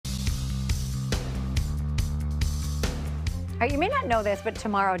right, you may not know this, but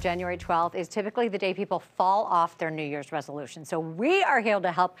tomorrow, January 12th, is typically the day people fall off their New Year's resolution. So we are here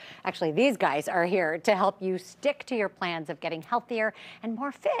to help, actually these guys are here to help you stick to your plans of getting healthier and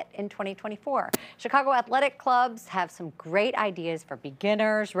more fit in 2024. Chicago athletic clubs have some great ideas for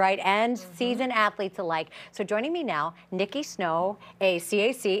beginners, right, and seasoned athletes alike. So joining me now, Nikki Snow, a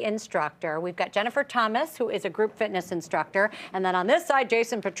CAC instructor. We've got Jennifer Thomas, who is a group fitness instructor. And then on this side,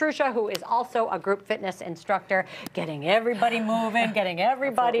 Jason Petrucia, who is also a group fitness instructor, getting everybody moving, getting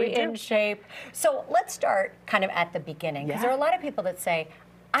everybody in shape. So let's start kind of at the beginning, because there are a lot of people that say,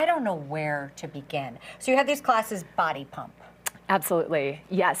 I don't know where to begin. So you have these classes, Body Pump. Absolutely.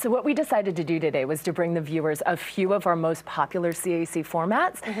 Yeah. So what we decided to do today was to bring the viewers a few of our most popular CAC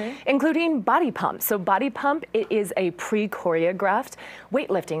formats, including Body Pump. So Body Pump, it is a pre-choreographed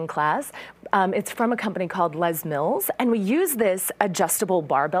weightlifting class. It's from a company called Les Mills, and we use this adjustable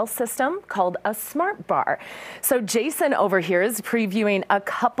barbell system called a Smart Bar. So Jason over here is previewing a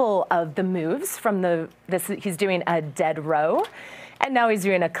couple of the moves from he's doing a dead row. And now he's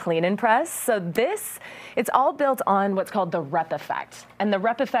doing a clean and press. So it's all built on what's called the rep effect. And the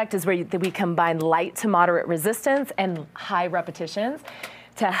rep effect is where we combine light to moderate resistance and high repetitions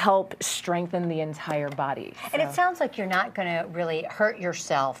to help strengthen the entire body. And it sounds like you're not going to really hurt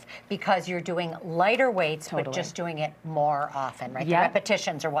yourself because you're doing lighter weights, but just doing it more often, right? The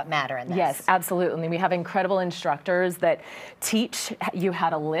repetitions are what matter in this. Yes, absolutely. We have incredible instructors that teach you how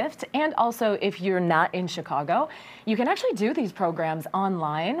to lift. And also, if you're not in Chicago, you can actually do these programs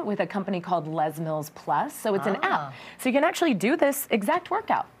online with a company called Les Mills Plus. So it's an app. So you can actually do this exact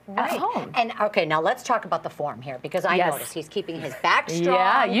workout at home. And okay, now let's talk about the form here, because I noticed he's keeping his back strong.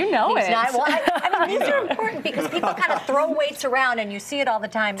 Yeah, you know it. I mean, these are important because people kind of throw weights around and you see it all the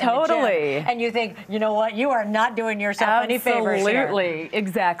time in the gym, and you think, you know what, you are not doing yourself any favors here. Absolutely,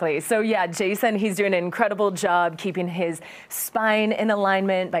 exactly. So yeah, Jason, he's doing an incredible job keeping his spine in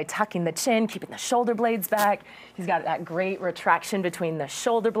alignment by tucking the chin, keeping the shoulder blades back. He's got that great retraction between the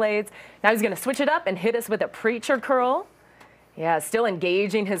shoulder blades. Now he's going to switch it up and hit us with a preacher curl. Yeah, still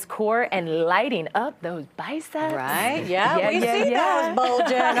engaging his core and lighting up those biceps. Right, we see those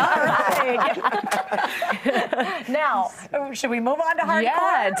bulging. All right. Now, should we move on to hardcore?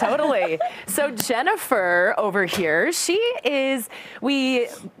 Yeah, totally. So Jennifer over here, we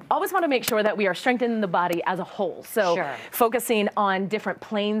always want to make sure that we are strengthening the body as a whole. So focusing on different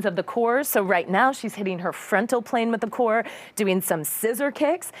planes of the core. So right now she's hitting her frontal plane with the core, doing some scissor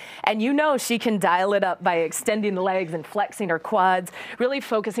kicks. And you know she can dial it up by extending the legs and flexing her quads, really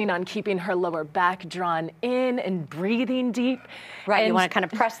focusing on keeping her lower back drawn in and breathing deep. Right, and you want to kind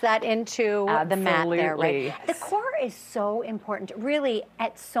of press that into the mat there, right? The core is so important, really,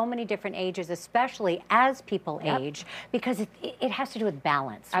 at so many different ages, especially as people age, because it has to do with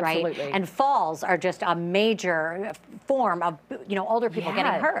balance, right? And falls are just a major form of, older people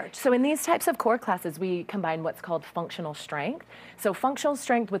getting hurt. So in these types of core classes, we combine what's called functional strength. So functional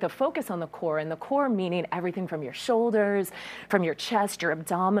strength with a focus on the core, and the core meaning everything from your shoulders, from your chest, your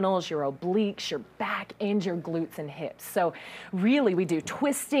abdominals, your obliques, your back, and your glutes and hips. So really, we do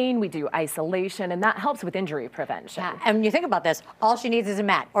twisting, we do isolation, and that helps with injury prevention. Yeah, and when you think about this, all she needs is a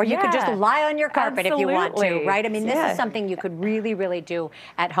mat, or you could just lie on your carpet if you want to, right? I mean, this is something you could really, really do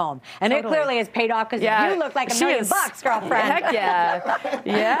at home. And it clearly has paid off, because you look like $1 million, girlfriend. Heck yeah.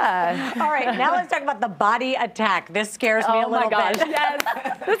 Yeah. All right, now let's talk about the body attack. This scares me a little bit. Yes,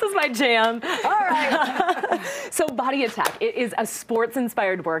 this is my jam. All right. So body attack, it is a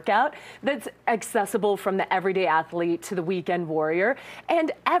sports-inspired workout that's accessible from the everyday athlete to the weekend warrior,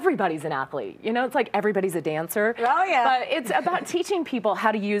 and everybody's an athlete. It's like everybody's a dancer. Oh, yeah. But it's about teaching people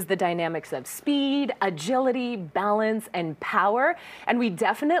how to use the dynamics of speed, agility, balance, and power, and we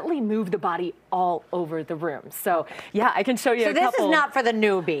definitely move the body all over the room. So yeah, I can show you a couple. So this is not for the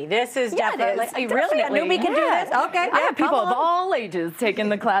newbie. This is definitely. Really? A newbie can do this? Okay. I have people of all ages taking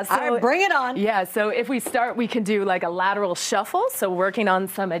the class. So, all right, bring it on. Yeah, so if we start, we can do like a lateral shuffle, so working on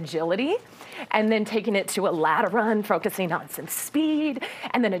some agility, and then taking it to a ladder run, focusing on some speed,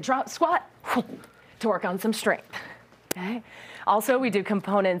 and then a drop squat to work on some strength. Okay. Also, we do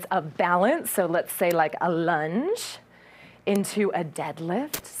components of balance, so let's say like a lunge into a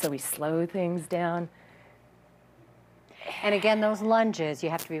deadlift, so we slow things down. And again, those lunges,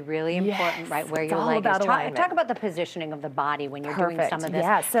 you have to be really important, right, where your leg is. Talk about the positioning of the body when you're doing some of this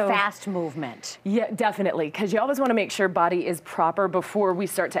fast movement. Yeah, definitely, because you always want to make sure body is proper before we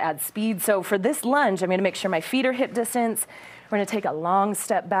start to add speed. So for this lunge, I'm going to make sure my feet are hip distance. We're going to take a long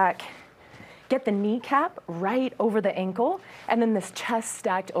step back, get the kneecap right over the ankle, and then this chest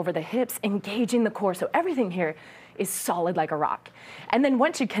stacked over the hips, engaging the core. So everything here is solid like a rock. And then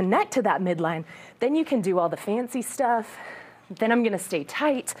once you connect to that midline, then you can do all the fancy stuff Then I'm gonna stay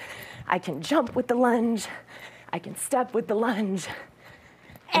tight. I can jump with the lunge. I can step with the lunge.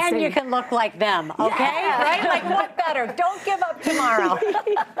 And you can look like them, okay? Yeah. Right? Like, what better? Don't give up tomorrow.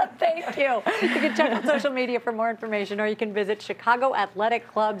 Thank you. You can check out social media for more information, or you can visit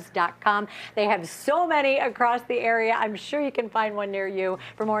chicagoathleticclubs.com. They have so many across the area. I'm sure you can find one near you.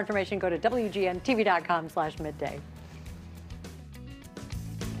 For more information, go to WGNTV.com/midday.